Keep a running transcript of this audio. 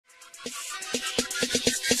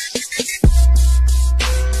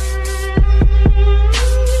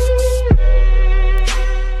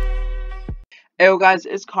Hey guys,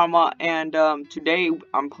 it's Karma, and today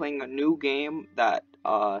I'm playing a new game that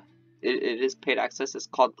it is paid access. It's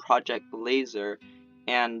called Project Lazer,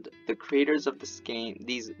 and the creators of this game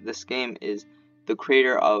is the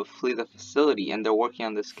creator of Flee the Facility, and they're working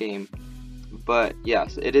on this game. But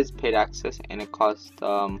yes, it is paid access, and it costs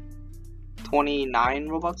 29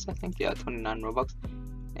 Robux, I think. Yeah, 29 Robux,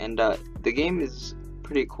 and the game is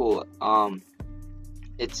pretty cool.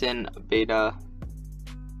 It's in beta.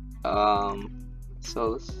 So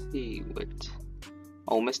let's see what.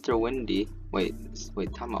 Oh, Mr. Windy. Wait,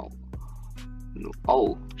 time out.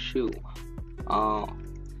 Oh, shoot.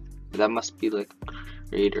 That must be like a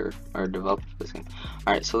creator or developer for this game.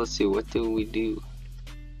 Alright, so let's see. What do we do?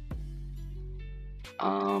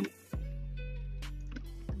 Okay,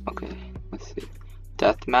 let's see.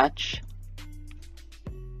 Deathmatch.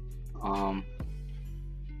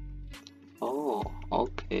 Oh,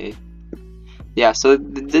 okay. Yeah, so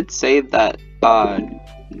it did say that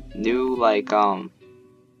new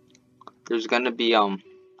there's gonna be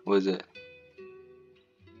what is it?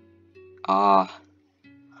 Oh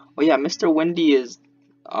yeah, Mr. Windy is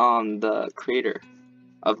the creator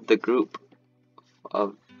of the group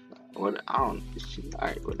of what I don't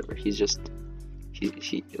alright, whatever. He's just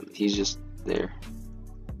there.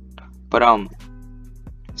 But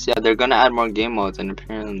so yeah, they're gonna add more game modes, and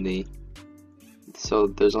apparently so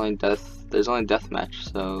there's only deathmatch,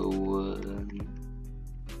 so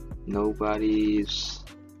nobody's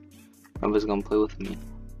gonna play with me.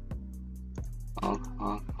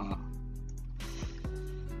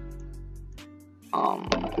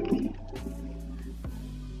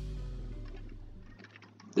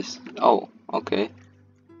 Okay.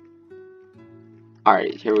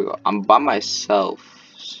 Alright, here we go. I'm by myself,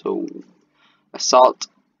 so assault.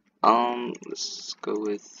 Let's go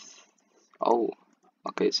with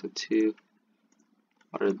okay, so two.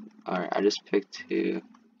 Alright, I just picked two.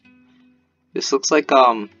 This looks like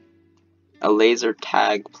a laser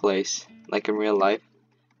tag place, like in real life.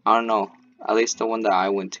 I don't know, at least the one that I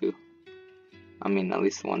went to. I mean, at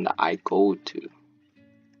least the one that I go to.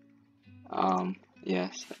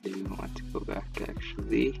 Yes, I do want to go back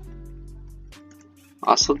actually.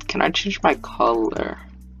 Also, can I change my color?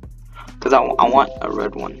 Cause I want a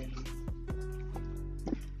red one.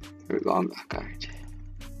 Here we go, I'm back. Alright.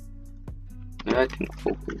 Maybe I can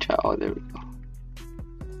open chat. Oh, there we go.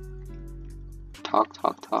 Talk.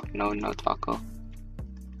 No taco.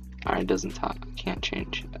 Alright, doesn't talk. I can't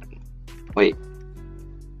change it. Wait.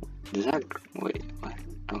 Does that? Wait. What?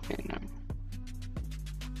 Okay, no.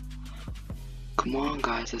 Come on,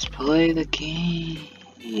 guys. Let's play the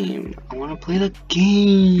game. I want to play the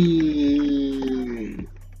game.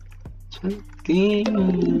 Let's play the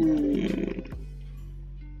game.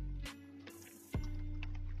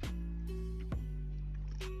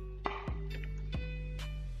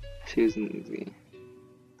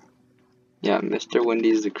 Yeah, Mr. Windy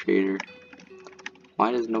is the creator.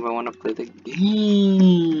 Why does nobody want to play the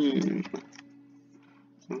game?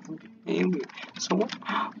 Someone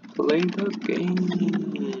play the game.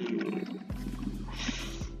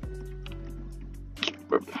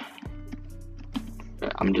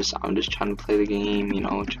 I'm just trying to play the game, you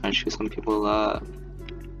know, trying to shoot some people up.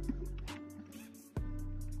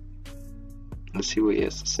 Let's see what he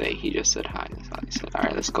has to say. He just said hi. That's all he said.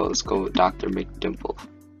 Alright, let's go with Dr. McDimple.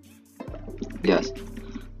 Yes,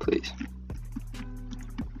 please.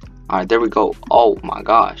 Alright, there we go. Oh my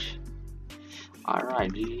gosh.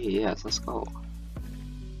 Alright, yes, let's go.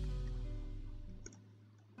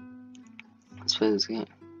 Let's play this game.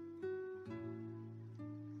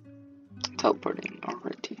 Teleporting,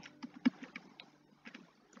 alrighty.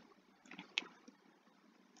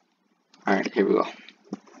 Alright, here we go.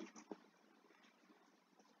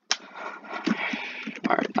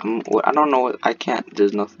 Alright, I don't know what I can't.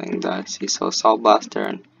 There's nothing that I see. So Assault Blaster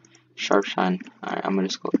and Sharp Shine. Alright, I'm gonna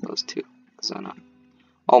just go with those two. So not.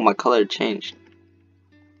 Oh, my color changed.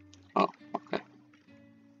 Oh, okay.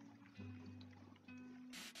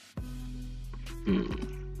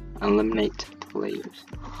 Eliminate players.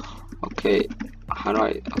 Okay, how do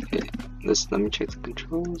I? Okay, let me check the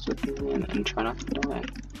controls again and try not to die.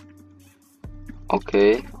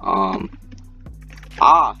 Okay.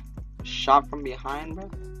 Shot from behind, bro.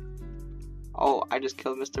 Oh, I just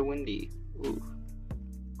killed Mr. Windy. Ooh.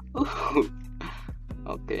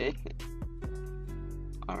 Okay.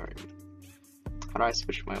 Alright. How do I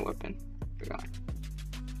switch my weapon? Forgot.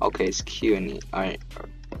 Okay, it's Q and E. Alright.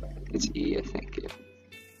 It's E, I think, yeah.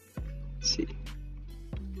 Let's see.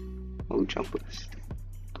 Oh, jump boost.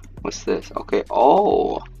 What's this? Okay.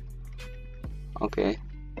 Oh! Okay.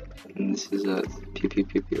 And this is a pew pew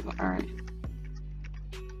pew pew. Alright.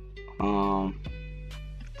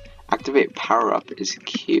 activate power up is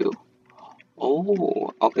Q. Oh,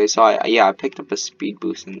 okay. So I picked up a speed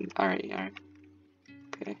boost and alright.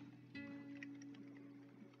 Okay.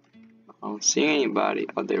 I don't see anybody.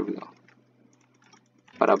 Oh, there we go.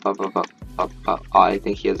 Oh, I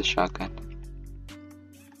think he has a shotgun.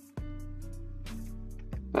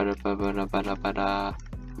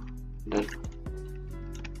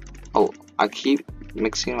 Oh, I keep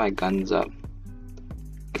mixing my guns up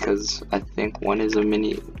because I think one is a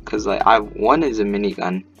mini. Because like one is a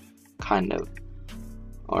minigun, kind of,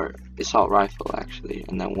 or assault rifle actually,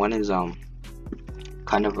 and then one is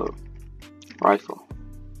kind of a rifle,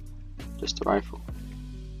 just a rifle.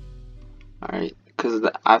 All right. Because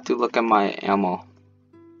I have to look at my ammo.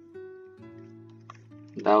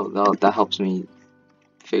 That helps me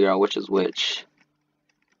figure out which is which.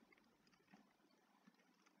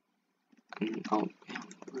 And, oh, yeah,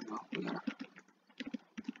 there we go.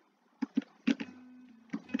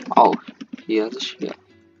 Oh, he has a shield.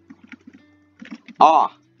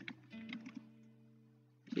 Ah,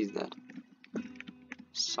 he's dead.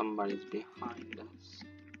 Somebody's behind us,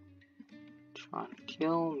 trying to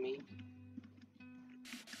kill me.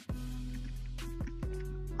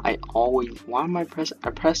 Why am I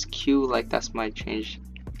press Q like that's my change,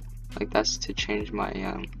 like that's to change my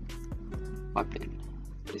weapon.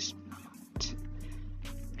 It's not.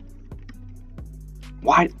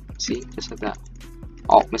 Why? See, just like that.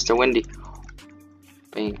 Oh, Mr. Windy.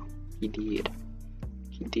 Bam. He did.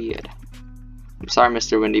 I'm sorry,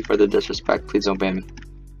 Mr. Windy, for the disrespect. Please don't ban me.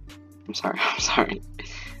 I'm sorry.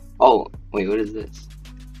 Oh, wait, what is this?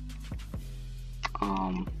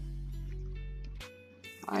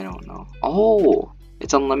 I don't know. Oh,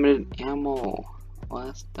 it's unlimited ammo. Well,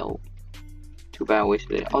 that's dope. Too bad I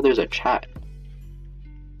wasted it. Oh, there's a chat.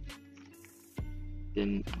 I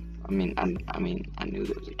knew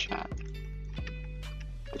there was a chat.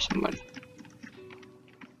 There's somebody.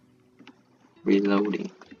 Reloading.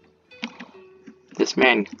 This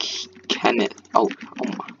man Kenneth. Oh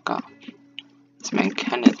my gosh. This man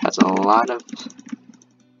Kenneth has a lot of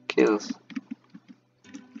kills.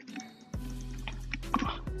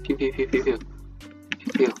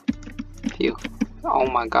 Pew. Oh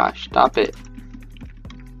my gosh, stop it.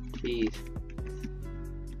 Jeez.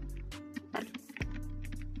 Right.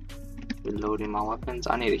 Reloading my weapons.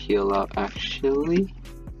 I need to heal up actually.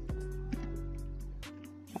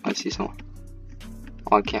 Oh, I see someone.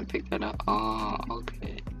 Oh, I can't pick that up. Oh,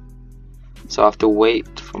 okay. So I have to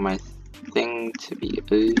wait for my thing to be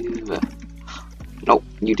over. Nope,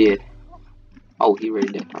 you did. Oh, he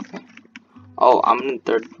already did. Okay. Oh, I'm in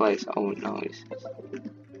third place. Oh no,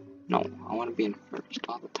 no, I want to be in first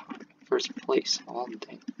all the time. First place all the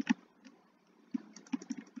day.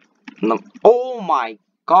 No. Oh my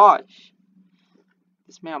gosh!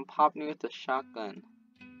 This man popped me with a shotgun.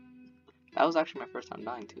 That was actually my first time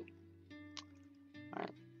dying too.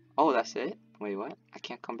 Alright. Oh, that's it? Wait, what? I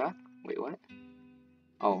can't come back? Wait, what?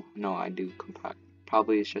 Oh, no, I do come back.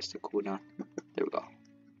 Probably it's just a cooldown. There we go.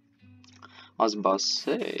 I was about to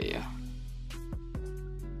say.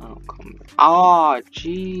 Oh, come back. Oh,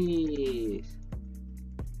 jeez.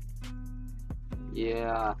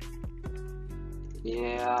 Yeah.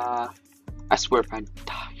 I swear if I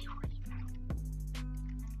die right now.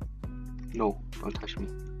 No, don't touch me.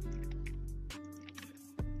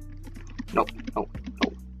 No.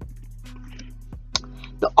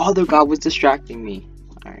 The other guy was distracting me.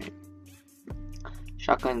 Alright.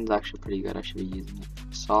 Shotgun is actually pretty good. I should be using it.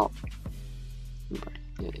 Assault.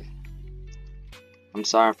 Yeah. I'm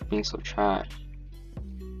sorry for being so trash.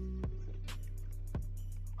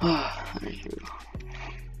 Alright, here we go.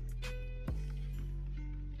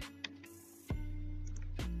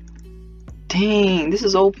 Dang, this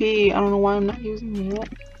is OP. I don't know why I'm not using it.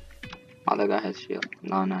 Oh, that guy has shield.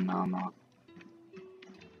 No.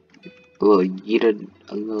 A little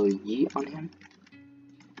yeet on him.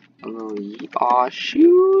 A little yeet. Aw,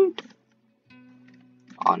 shoot.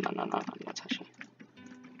 Oh, no, not touching.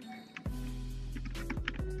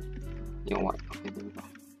 You know what? Okay, there we go.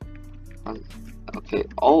 Okay.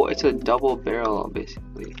 Oh, it's a double barrel,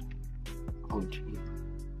 basically. Oh, gee.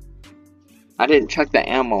 I didn't check the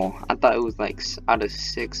ammo. I thought it was like out of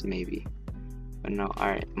 6, maybe. But no,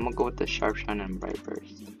 alright. I'm gonna go with the sharp shine and bright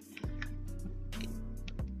burst.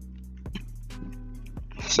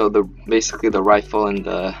 So basically the rifle and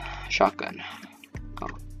the shotgun. Oh.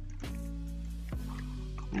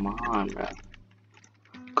 Come on, bro.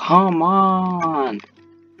 Come on.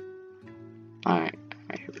 Alright,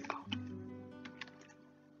 here we go.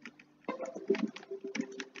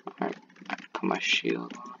 Alright, put my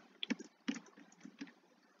shield on.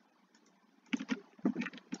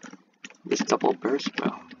 This double burst,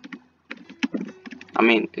 bro. I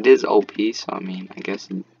mean, it is OP, so I mean, I guess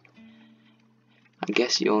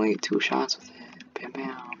you only get 2 shots with it. Bam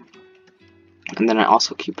bam. And then I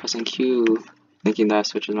also keep pressing Q, thinking that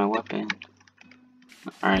switches my weapon.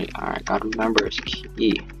 Alright, gotta remember it's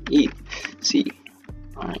E, C.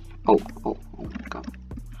 Alright, oh my god.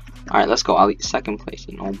 Alright, let's go. I'll eat 2nd place,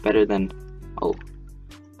 you know, better than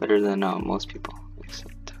most people.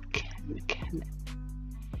 Except Ken.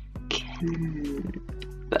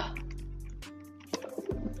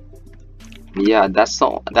 Yeah, that's the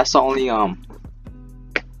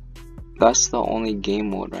only game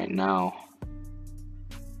mode right now.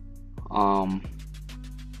 Oh,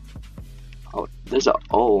 there's a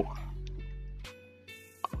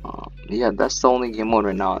yeah, that's the only game mode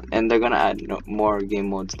right now, and they're gonna add more game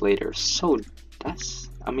modes later. So that's,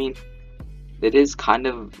 I mean, it is kind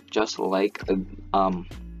of just like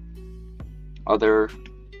other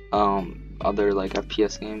like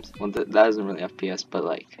FPS games. Well, that isn't really FPS, but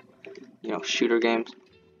like, you know, shooter games.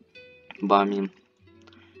 But I mean,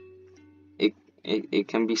 it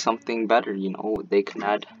can be something better, you know. They can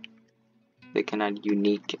add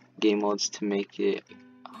unique game modes to make it.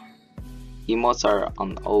 Emotes are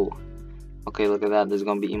on, okay, look at that, there's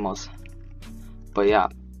gonna be emotes. But yeah,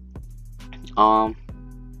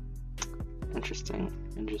 interesting.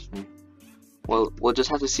 Well, we'll just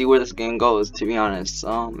have to see where this game goes, to be honest.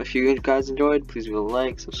 If you guys enjoyed, please leave a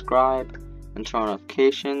like, subscribe, and turn on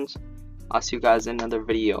notifications. I'll see you guys in another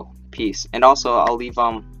video. Peace. And also, I'll leave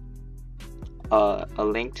a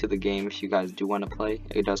link to the game if you guys do want to play.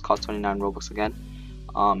 It does cost 29 Robux again.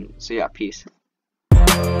 So yeah, peace.